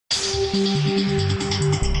Hello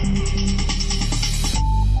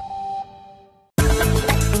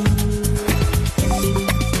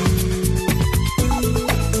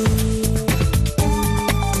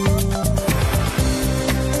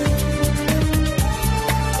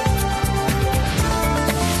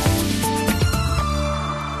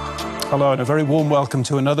and a very warm welcome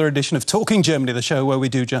to another edition of Talking Germany, the show where we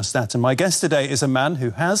do just that. And my guest today is a man who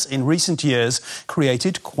has, in recent years,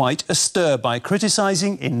 created quite a stir by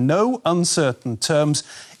criticising, in no uncertain terms,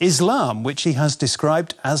 Islam, which he has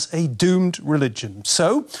described as a doomed religion.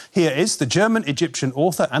 So, here is the German-Egyptian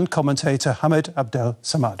author and commentator Hamid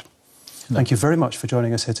Abdel-Samad. Thank you very much for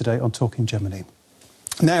joining us here today on Talking Germany.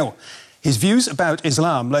 Now, his views about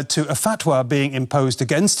Islam led to a fatwa being imposed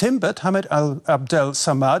against him, but Hamid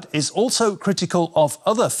Abdel-Samad is also critical of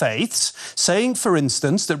other faiths, saying, for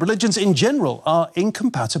instance, that religions in general are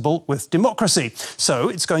incompatible with democracy. So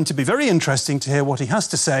it's going to be very interesting to hear what he has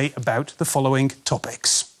to say about the following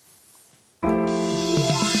topics.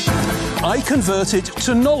 I converted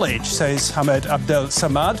to knowledge, says Hamid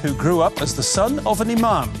Abdel-Samad, who grew up as the son of an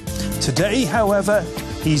imam. Today, however,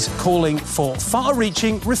 he's calling for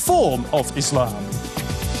far-reaching reform of Islam.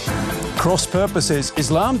 Cross purposes,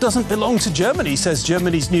 Islam doesn't belong to Germany, says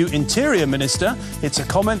Germany's new interior minister. It's a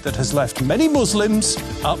comment that has left many Muslims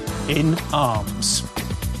up in arms.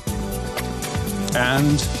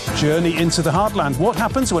 And journey into the heartland. What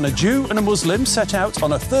happens when a Jew and a Muslim set out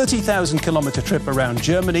on a 30,000-kilometre trip around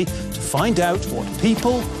Germany to find out what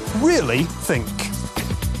people really think?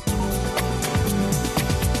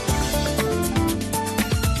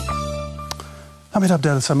 Hamid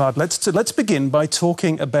Abdel-Samad, let's begin by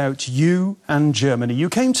talking about you and Germany. You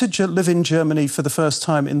came to live in Germany for the first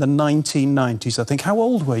time in the 1990s, I think. How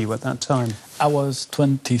old were you at that time? I was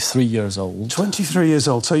 23 years old. 23 years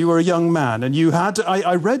old, so you were a young man. And you had,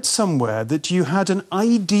 I read somewhere that you had an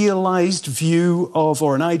idealised view of,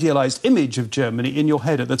 or an idealised image of Germany in your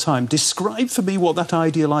head at the time. Describe for me what that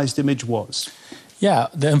idealised image was. Yeah,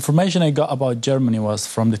 the information I got about Germany was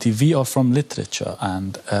from the TV or from literature.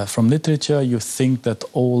 And from literature, you think that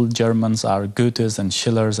all Germans are Goethes and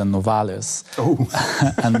Schillers and Novalis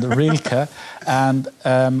and Rilke. And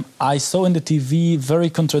I saw in the TV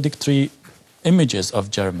very contradictory images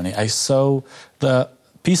of Germany. I saw the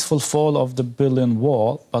peaceful fall of the Berlin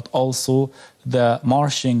Wall, but also the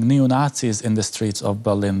marching neo-Nazis in the streets of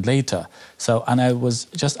Berlin later. So, and I was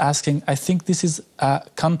just asking, I think this is a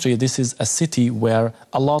country, this is a city where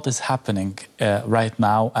a lot is happening right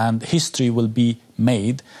now and history will be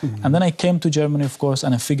made. Mm-hmm. And then I came to Germany, of course,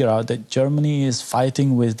 and I figured out that Germany is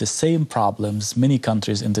fighting with the same problems many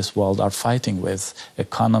countries in this world are fighting with: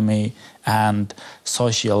 economy and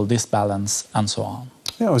social disbalance and so on.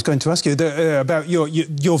 Yeah, I was going to ask you about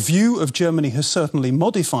your view of Germany has certainly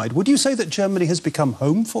modified. Would you say that Germany has become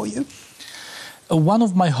home for you? One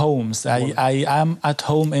of my homes. I am at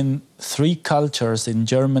home in 3 cultures, in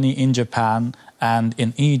Germany, in Japan and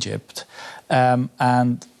in Egypt.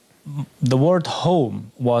 And the word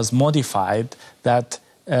home was modified, that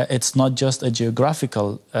it's not just a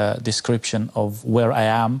geographical description of where I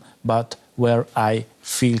am, but where I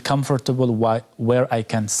feel comfortable, where I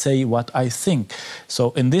can say what I think.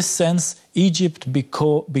 So in this sense, Egypt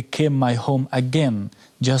became my home again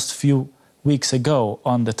just a few weeks ago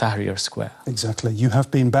on the Tahrir Square. Exactly. You have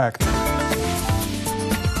been back.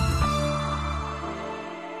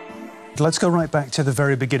 Let's go right back to the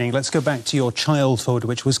very beginning. Let's go back to your childhood,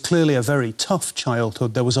 which was clearly a very tough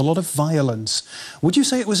childhood. There was a lot of violence. Would you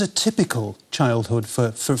say it was a typical childhood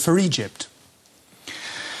for Egypt?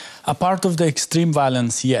 A part of the extreme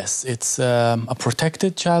violence, yes. It's a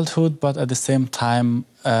protected childhood, but at the same time,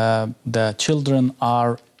 the children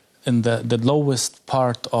are in the lowest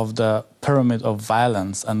part of the pyramid of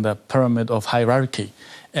violence and the pyramid of hierarchy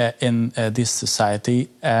in this society.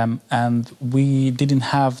 And we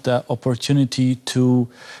didn't have the opportunity to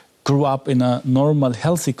grow up in a normal,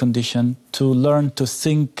 healthy condition to learn to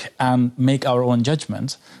think and make our own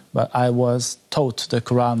judgments. But I was taught the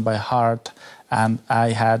Quran by heart, and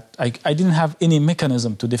I didn't have any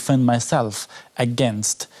mechanism to defend myself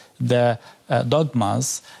against the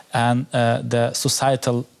dogmas and the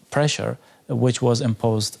societal pressure which was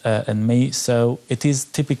imposed on me. So it is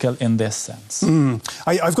typical in this sense.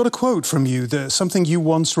 I've got a quote from you, something you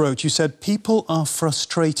once wrote. You said, people are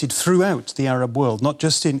frustrated throughout the Arab world, not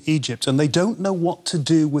just in Egypt, and they don't know what to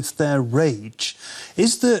do with their rage.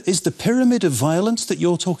 Is the pyramid of violence that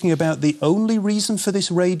you're talking about the only reason for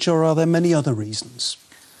this rage, or are there many other reasons?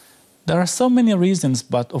 There are so many reasons,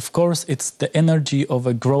 but of course it's the energy of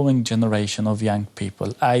a growing generation of young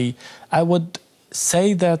people. I would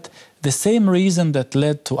say that the same reason that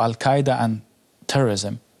led to Al-Qaeda and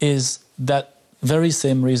terrorism is that very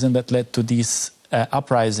same reason that led to these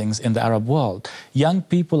uprisings in the Arab world. Young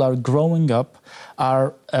people are growing up,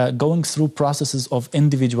 are going through processes of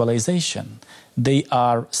individualization. They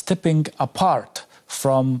are stepping apart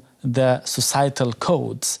from the societal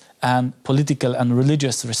codes and political and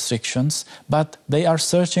religious restrictions, but they are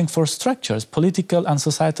searching for structures, political and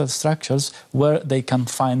societal structures, where they can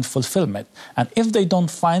find fulfillment. And if they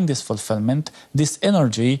don't find this fulfillment, this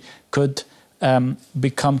energy could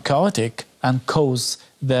become chaotic and cause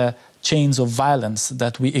the chains of violence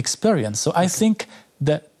that we experience. So I think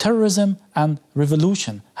that terrorism and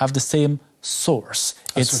revolution have the same source.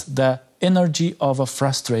 It's the energy of a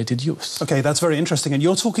frustrated youth. OK, that's very interesting. And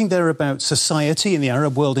you're talking there about society in the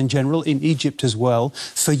Arab world in general, in Egypt as well.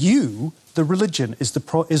 For you, the religion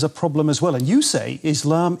is a problem as well. And you say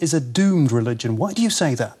Islam is a doomed religion. Why do you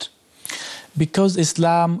say that? Because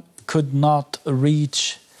Islam could not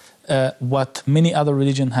reach what many other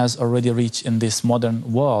religions has already reached in this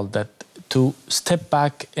modern world, that to step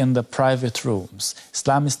back in the private rooms.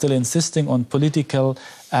 Islam is still insisting on political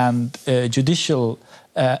and judicial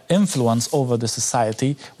influence over the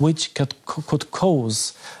society, which could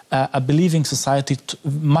cause a believing society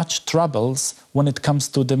much troubles when it comes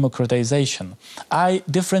to democratization. I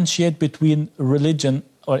differentiate between religion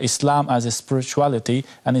or Islam as a spirituality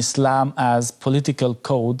and Islam as political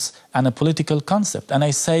codes and a political concept. And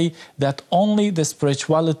I say that only the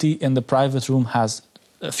spirituality in the private room has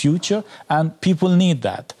a future, and people need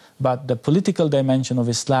that. But the political dimension of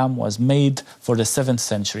Islam was made for the 7th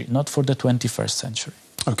century, not for the 21st century.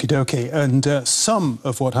 Okie dokie. And some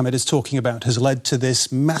of what Hamid is talking about has led to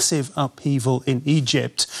this massive upheaval in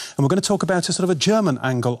Egypt. And we're going to talk about a sort of a German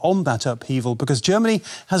angle on that upheaval, because Germany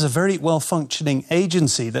has a very well-functioning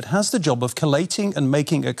agency that has the job of collating and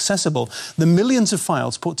making accessible the millions of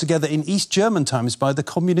files put together in East German times by the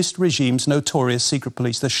communist regime's notorious secret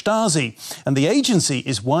police, the Stasi. And the agency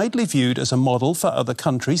is widely viewed as a model for other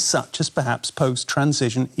countries, such as perhaps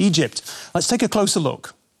post-transition Egypt. Let's take a closer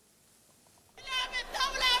look.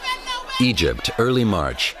 Egypt, early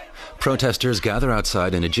March. Protesters gather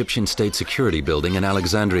outside an Egyptian state security building in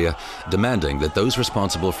Alexandria, demanding that those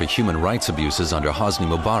responsible for human rights abuses under Hosni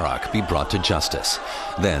Mubarak be brought to justice.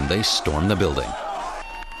 Then they storm the building.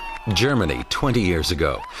 Germany, 20 years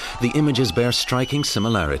ago. The images bear striking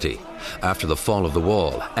similarity. After the fall of the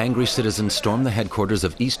wall, angry citizens stormed the headquarters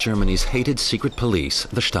of East Germany's hated secret police,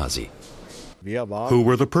 the Stasi. Who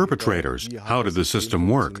were the perpetrators? How did the system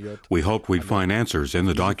work? We hoped we'd find answers in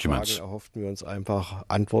the documents.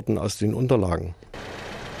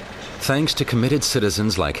 Thanks to committed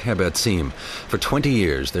citizens like Abdel-Samad, for 20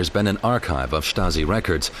 years there's been an archive of Stasi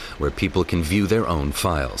records where people can view their own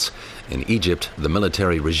files. In Egypt, the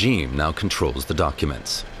military regime now controls the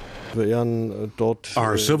documents.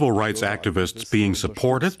 Are civil rights activists being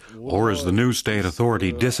supported, or is the new state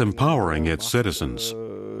authority disempowering its citizens?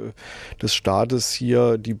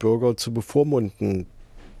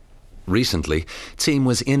 Recently, Team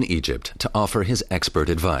was in Egypt to offer his expert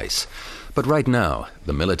advice. But right now,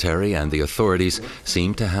 the military and the authorities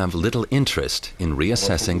seem to have little interest in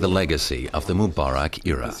reassessing the legacy of the Mubarak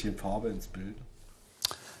era.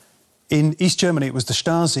 In East Germany, it was the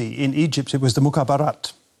Stasi. In Egypt, it was the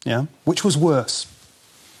Mukhabarat. Yeah? Which was worse?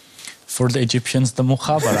 For the Egyptians, the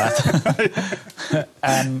Mukhabarat.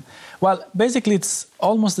 Well, basically, it's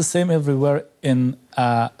almost the same everywhere in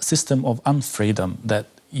a system of unfreedom, that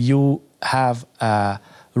you have a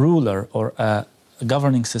ruler or a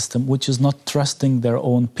governing system which is not trusting their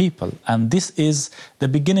own people. And this is the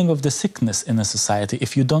beginning of the sickness in a society.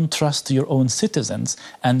 If you don't trust your own citizens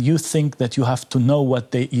and you think that you have to know what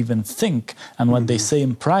they even think and what they say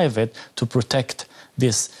in private to protect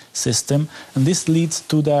this system, and this leads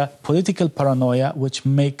to the political paranoia which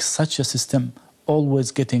makes such a system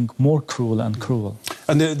always getting more cruel and cruel.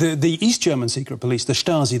 And the East German secret police, the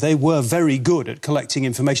Stasi, they were very good at collecting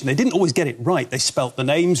information. They didn't always get it right. They spelt the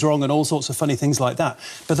names wrong and all sorts of funny things like that.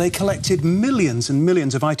 But they collected millions and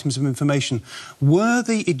millions of items of information. Were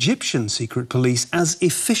the Egyptian secret police as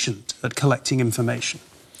efficient at collecting information?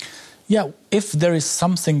 Yeah, if there is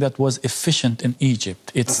something that was efficient in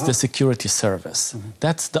Egypt, it's the security service.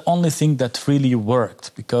 That's the only thing that really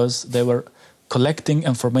worked, because they were collecting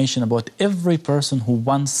information about every person who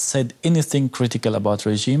once said anything critical about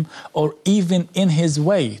regime, or even in his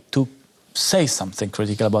way to say something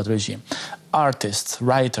critical about regime. Artists,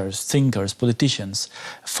 writers, thinkers, politicians,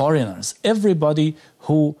 foreigners, everybody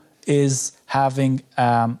who is having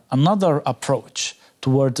another approach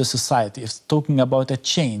toward the society, if talking about a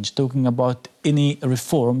change, talking about any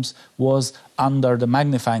reforms, was under the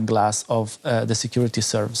magnifying glass of the security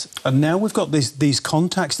services. And now we've got these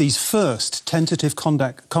contacts, these first tentative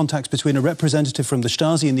contacts between a representative from the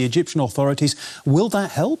Stasi and the Egyptian authorities. Will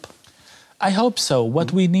that help? I hope so.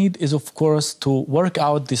 What we need is, of course, to work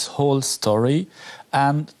out this whole story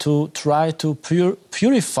and to try to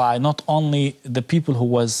purify not only the people who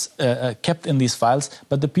was kept in these files,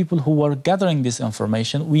 but the people who were gathering this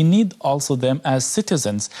information. We need also them as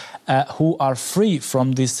citizens who are free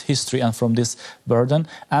from this history and from this burden,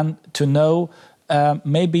 and to know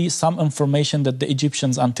maybe some information that the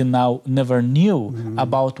Egyptians until now never knew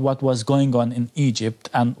about what was going on in Egypt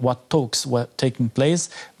and what talks were taking place.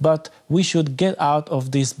 But we should get out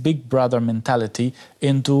of this big brother mentality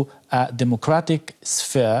into a democratic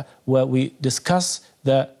sphere where we discuss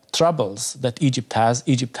the troubles that Egypt has.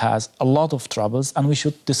 Egypt has a lot of troubles, and we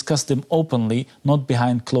should discuss them openly, not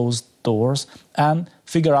behind closed doors, and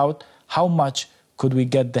figure out how much could we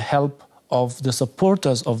get the help of the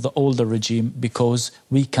supporters of the older regime, because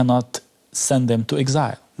we cannot send them to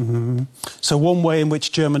exile. So one way in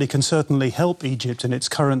which Germany can certainly help Egypt in its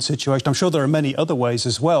current situation. I'm sure there are many other ways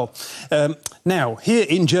as well. Now, here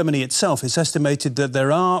in Germany itself, it's estimated that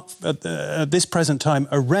there are, at this present time,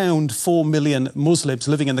 around 4 million Muslims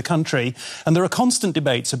living in the country. And there are constant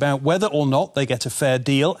debates about whether or not they get a fair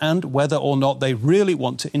deal and whether or not they really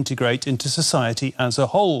want to integrate into society as a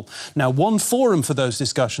whole. Now, one forum for those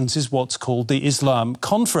discussions is what's called the Islam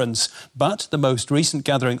Conference. But the most recent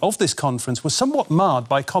gathering of this conference was somewhat marred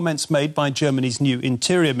by comments made by Germany's new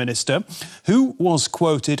Interior Minister, who was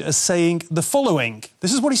quoted as saying the following.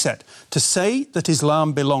 This is what he said: "To say that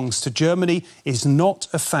Islam belongs to Germany is not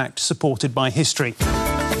a fact supported by history."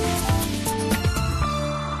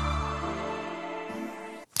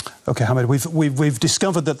 OK, Hamid, we've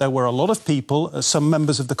discovered that there were a lot of people, some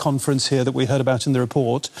members of the conference here that we heard about in the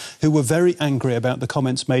report, who were very angry about the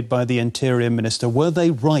comments made by the Interior Minister. Were they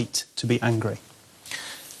right to be angry?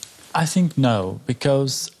 I think no,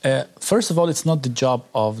 because first of all, it's not the job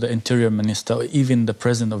of the Interior Minister or even the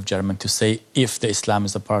President of Germany to say if the Islam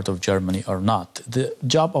is a part of Germany or not. The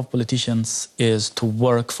job of politicians is to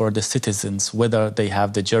work for the citizens, whether they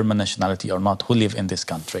have the German nationality or not, who live in this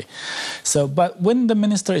country. So, but when the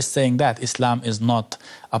minister is saying that Islam is not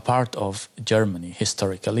a part of Germany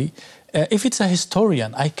historically, if it's a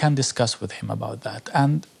historian, I can discuss with him about that.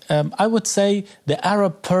 And I would say the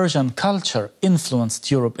Arab-Persian culture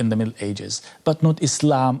influenced Europe in the Middle Ages, but not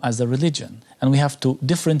Islam as a religion. And we have to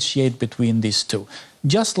differentiate between these two.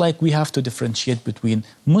 Just like we have to differentiate between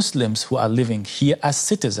Muslims who are living here as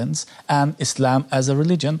citizens and Islam as a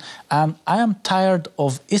religion. And I am tired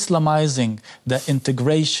of Islamizing the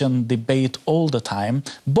integration debate all the time.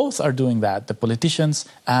 Both are doing that, the politicians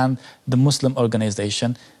and the Muslim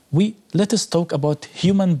organization. Let us talk about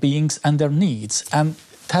human beings and their needs, and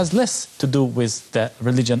it has less to do with the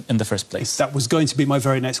religion in the first place. That was going to be my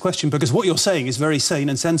very next question, because what you're saying is very sane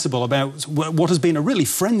and sensible about what has been a really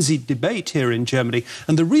frenzied debate here in Germany.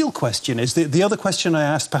 And the real question is, the other question I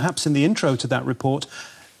asked perhaps in the intro to that report,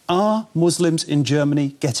 are Muslims in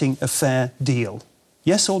Germany getting a fair deal?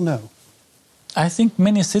 Yes or no? I think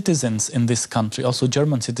many citizens in this country, also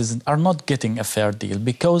German citizens, are not getting a fair deal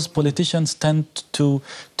because politicians tend to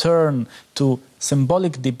turn to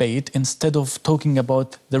symbolic debate instead of talking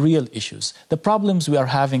about the real issues. The problems we are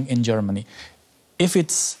having in Germany, if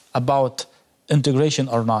it's about integration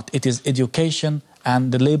or not, it is education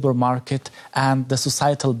and the labor market and the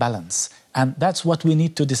societal balance. And that's what we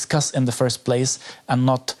need to discuss in the first place and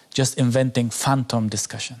not just inventing phantom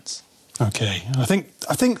discussions. OK. I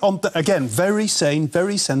think again, very sane,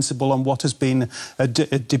 very sensible on what has been a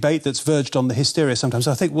debate that's verged on the hysteria sometimes.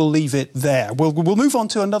 I think we'll leave it there. We'll move on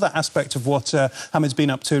to another aspect of what Hamid's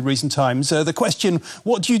been up to in recent times. The question,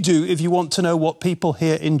 what do you do if you want to know what people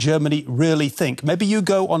here in Germany really think? Maybe you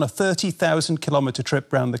go on a 30,000-kilometre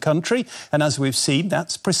trip around the country, and as we've seen,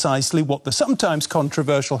 that's precisely what the sometimes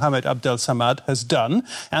controversial Hamid Abdel-Samad has done,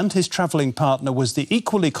 and his travelling partner was the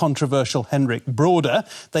equally controversial Henrik Broder.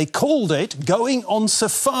 They called it going on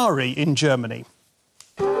safari in Germany.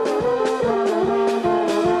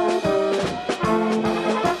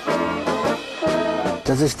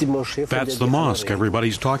 That's the mosque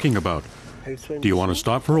everybody's talking about. Do you want to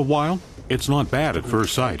stop for a while? It's not bad at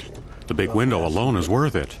first sight. The big window alone is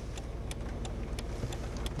worth it.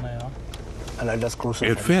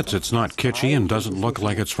 It fits, it's not kitschy and doesn't look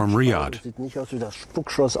like it's from Riyadh.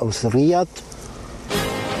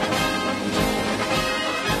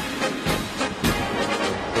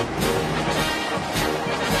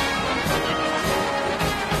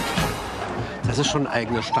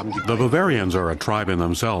 The Bavarians are a tribe in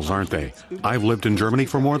themselves, aren't they? I've lived in Germany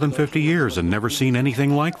for more than 50 years and never seen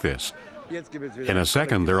anything like this. In a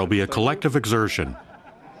second, there'll be a collective exertion.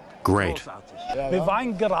 Great.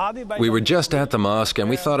 We were just at the mosque and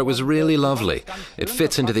we thought it was really lovely. It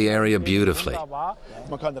fits into the area beautifully.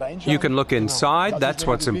 You can look inside, that's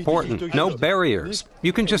what's important. No barriers.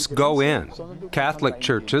 You can just go in. Catholic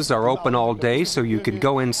churches are open all day, so you can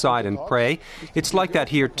go inside and pray. It's like that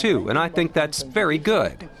here too, and I think that's very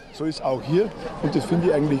good. So ist auch hier und das finde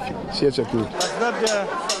ich eigentlich sehr, sehr gut.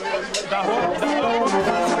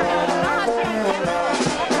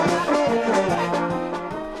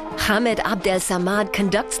 Abdel-Samad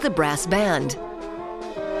conducts the brass band.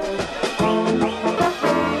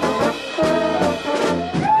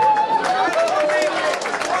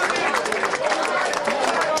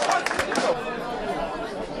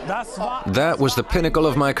 That was the pinnacle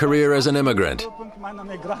of my career as an immigrant.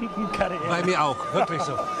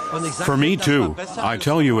 For me too. I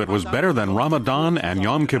tell you, it was better than Ramadan and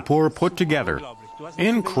Yom Kippur put together.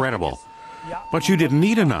 Incredible. But you didn't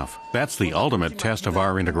need enough. That's the ultimate test of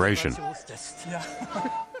our integration.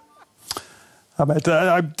 Ahmed,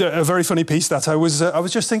 a very funny piece that I was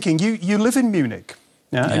just thinking. You live in Munich,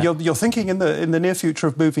 yeah? And you're thinking in the near future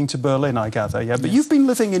of moving to Berlin, I gather, yeah. But Yes. you've been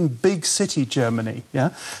living in big city Germany, yeah.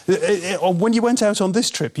 When you went out on this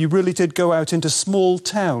trip, you really did go out into small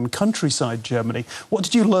town, countryside Germany. What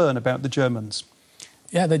did you learn about the Germans?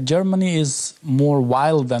 Yeah, that Germany is more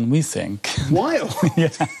wild than we think. Wild. Yeah.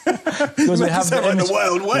 Because the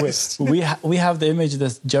Wild West. we have the image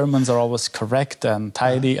that Germans are always correct and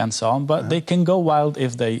tidy and so on, but they can go wild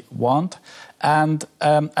if they want. And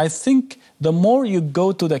I think the more you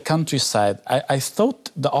go to the countryside, I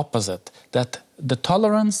thought the opposite, that the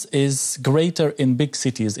tolerance is greater in big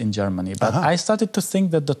cities in Germany. But I started to think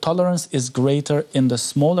that the tolerance is greater in the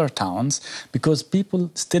smaller towns because people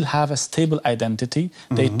still have a stable identity.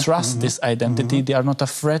 They trust this identity. They are not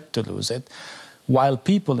afraid to lose it. While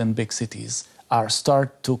people in big cities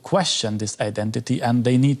start to question this identity and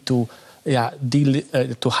they need to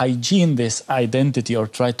to hygiene this identity or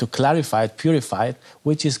try to clarify it, purify it,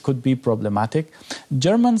 which could be problematic.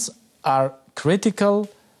 Germans are critical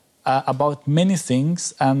about many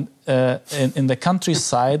things, and in the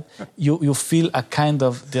countryside, you feel a kind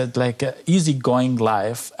of like a easygoing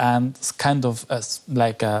life and kind of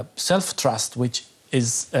like a self-trust, which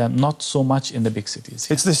is not so much in the big cities.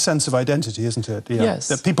 It's this sense of identity, isn't it? Yeah. Yes.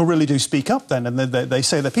 That people really do speak up then, and they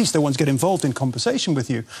say their piece. They want to get involved in conversation with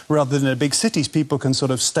you, rather than in big cities, people can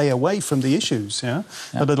sort of stay away from the issues, a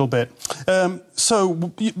little bit.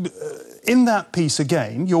 In that piece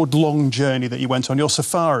again, your long journey that you went on, your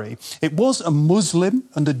safari, it was a Muslim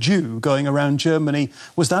and a Jew going around Germany.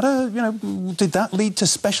 Was that did that lead to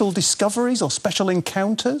special discoveries or special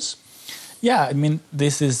encounters? Yeah, I mean,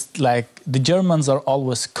 this is like the Germans are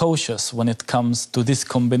always cautious when it comes to this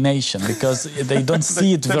combination because they don't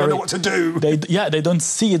see it they don't know what to do. They don't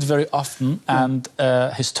see it very often, and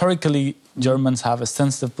historically, Germans have a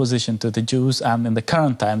sensitive position to the Jews, and in the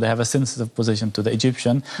current time, they have a sensitive position to the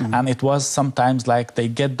Egyptian. And it was sometimes like they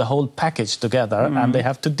get the whole package together and they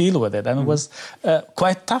have to deal with it. And it was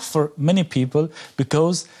quite tough for many people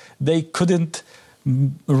because they couldn't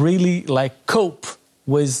really cope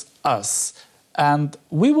with us. And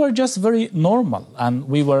we were just very normal, and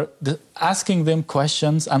we were asking them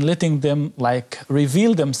questions and letting them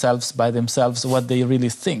reveal themselves by themselves what they really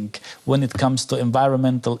think when it comes to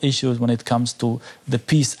environmental issues, when it comes to the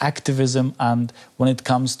peace activism, and when it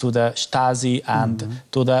comes to the Stasi and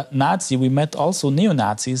to the Nazi. We met also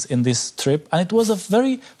neo-Nazis in this trip, and it was a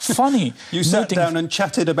very funny You sat down and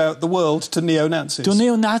chatted about the world to neo-Nazis? To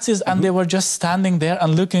neo-Nazis, and they were just standing there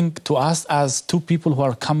and looking to us as two people who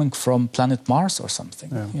are coming from planet Mars or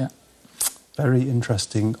something. Yeah. Very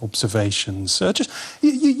interesting observations.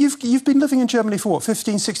 You've been living in Germany for what,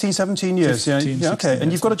 15, 16, 17 years? 15, 16 okay.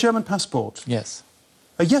 And you've got a German passport? Yes.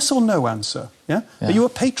 A yes or no answer, yeah? Are you a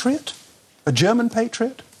patriot? A German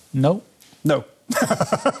patriot? No. No. No,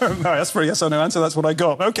 that's for a yes or no answer. That's what I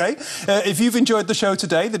got. OK. If you've enjoyed the show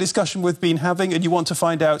today, the discussion we've been having, and you want to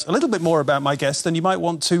find out a little bit more about my guest, then you might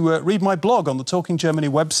want to read my blog on the Talking Germany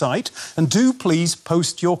website. And do please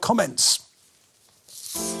post your comments.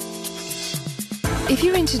 If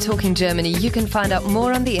you're into Talking Germany, you can find out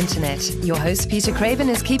more on the internet. Your host, Peter Craven,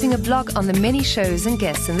 is keeping a blog on the many shows and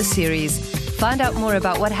guests in the series. Find out more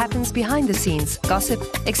about what happens behind the scenes, gossip,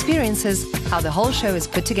 experiences, how the whole show is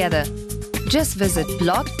put together. Just visit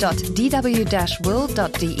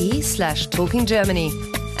blog.dw-world.de/talkinggermany,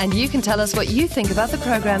 and you can tell us what you think about the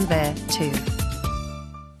program there too.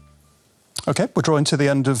 OK, we're drawing to the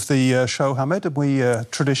end of the show, Hamid, and we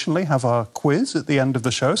traditionally have our quiz at the end of the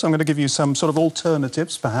show, so I'm going to give you some sort of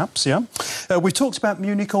alternatives, perhaps, yeah? We talked about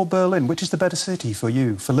Munich or Berlin. Which is the better city for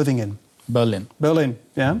you, for living in? Berlin. Berlin,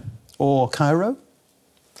 yeah. Or Cairo?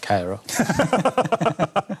 Cairo.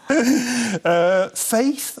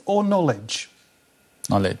 Faith or knowledge?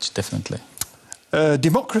 Knowledge, definitely.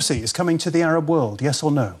 Democracy is coming to the Arab world, yes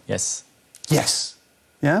or no? Yes. Yes.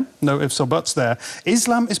 Yeah? No ifs or buts there.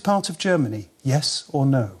 Islam is part of Germany, yes or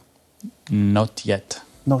no? Not yet.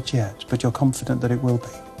 Not yet, but you're confident that it will be,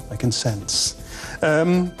 I can sense.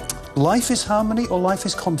 Life is harmony or life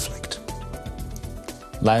is conflict?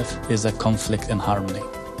 Life is a conflict and harmony.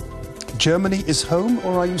 Germany is home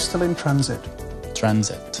or are you still in transit?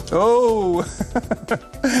 Transit. Oh!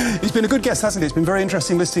 He's been a good guest, hasn't he? It's been very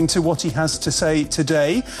interesting listening to what he has to say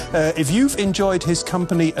today. If you've enjoyed his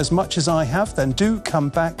company as much as I have, then do come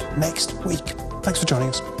back next week. Thanks for joining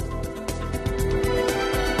us.